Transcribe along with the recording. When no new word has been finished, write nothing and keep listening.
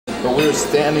But we were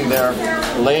standing there,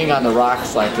 laying on the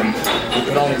rocks, like, and you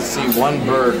could only see one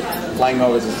bird flying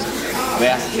over this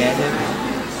vast canyon.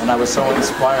 And I was so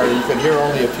inspired. You could hear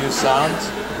only a few sounds.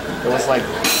 It was like,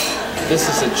 this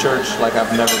is a church like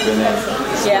I've never been in.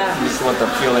 This is what the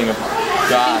feeling of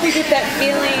God. I think we get that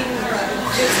feeling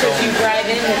just as you drive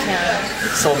into town.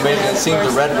 It's so amazing seeing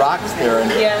the red rocks there,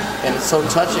 and it's so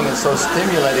touching and so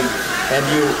stimulating. And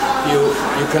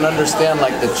you can understand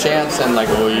like the chants and like,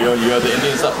 oh, you have the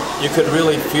Indians. You could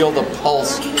really feel the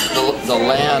pulse. The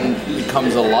land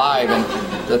becomes alive, and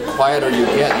the quieter you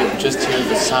get, you just hear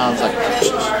the sounds like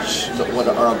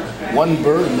or one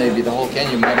bird maybe. The whole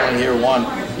canyon, you might only hear one.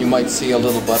 You might see a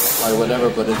little butterfly, whatever.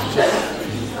 But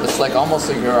it's like almost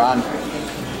like you're on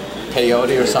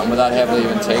peyote or something without having to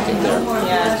even take it there.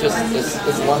 Yeah.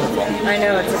 It's wonderful. I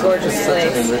know, it's a gorgeous place.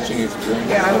 Such an enriching experience.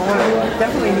 Yeah, I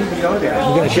definitely need to go there.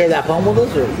 You going to share that poem with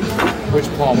us? Or? Which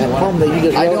poem? That poem that you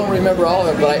just wrote? I don't remember all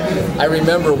of it, but I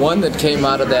remember one that came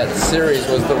out of that series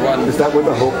was the one. Is that where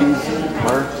the Hopis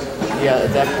are? Yeah,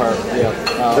 that part. Yeah.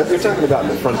 You're talking about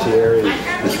the frontier.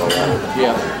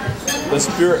 Yeah. The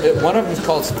spirit. One of them is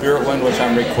called Spirit Wind, which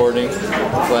I'm recording,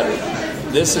 but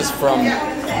this is from.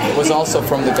 It was also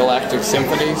from the Galactic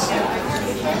Symphonies.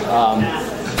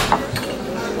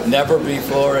 Never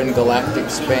before in galactic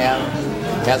span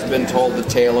has been told the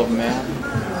tale of man.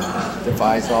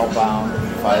 Defies all bound,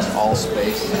 defies all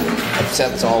space,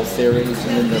 upsets all theories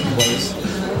and in their place,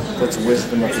 puts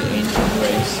wisdom of the ancient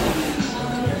race.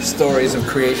 Stories of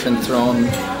creation thrown,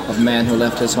 of man who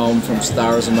left his home from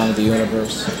stars among the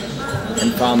universe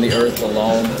and found the earth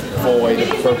alone, void of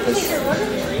purpose,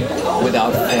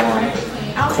 without form.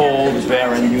 Cold,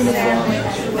 barren uniform.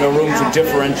 No room to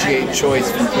differentiate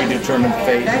choice from predetermined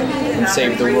fate and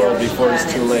save the world before it's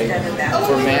too late.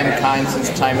 For mankind, since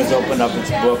time has opened up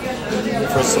its book,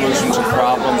 for solutions to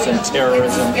problems and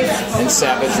terrorism and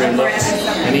savagery looks,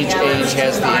 and each age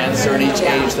has the answer, and each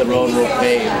age the road will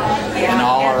pave. And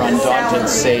all our undaunted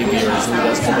saviors lead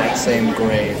us to that same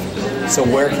grave. So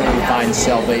where can we find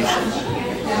salvation?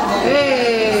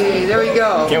 Hey, there we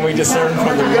go. Can we discern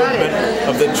from the movement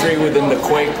of the tree within the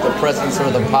quake the presence or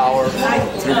the power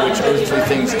through which earthly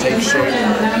things take shape?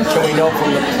 Can we know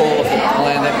from the pull of the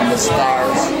planet and the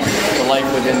stars the life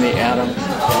within the atom,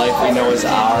 the life we know is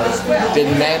ours? Did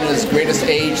man in his greatest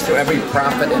age, through every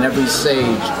prophet and every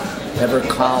sage, ever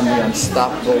calm the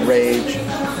unstoppable rage,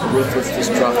 the ruthless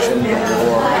destruction, the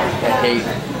war, the hate,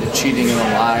 the cheating and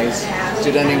the lies?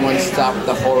 Did anyone stop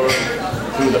the horror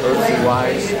through the earthly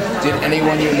wise? Did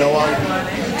anyone you know of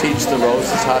teach the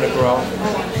roses how to grow?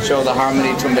 Show the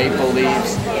harmony to maple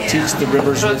leaves? Teach the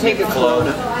rivers to flow?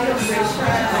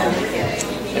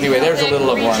 Anyway, there's a little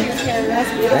of one.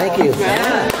 Thank you.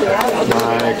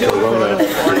 My Corona.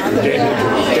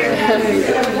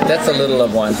 That's a little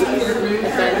of one.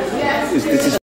 This is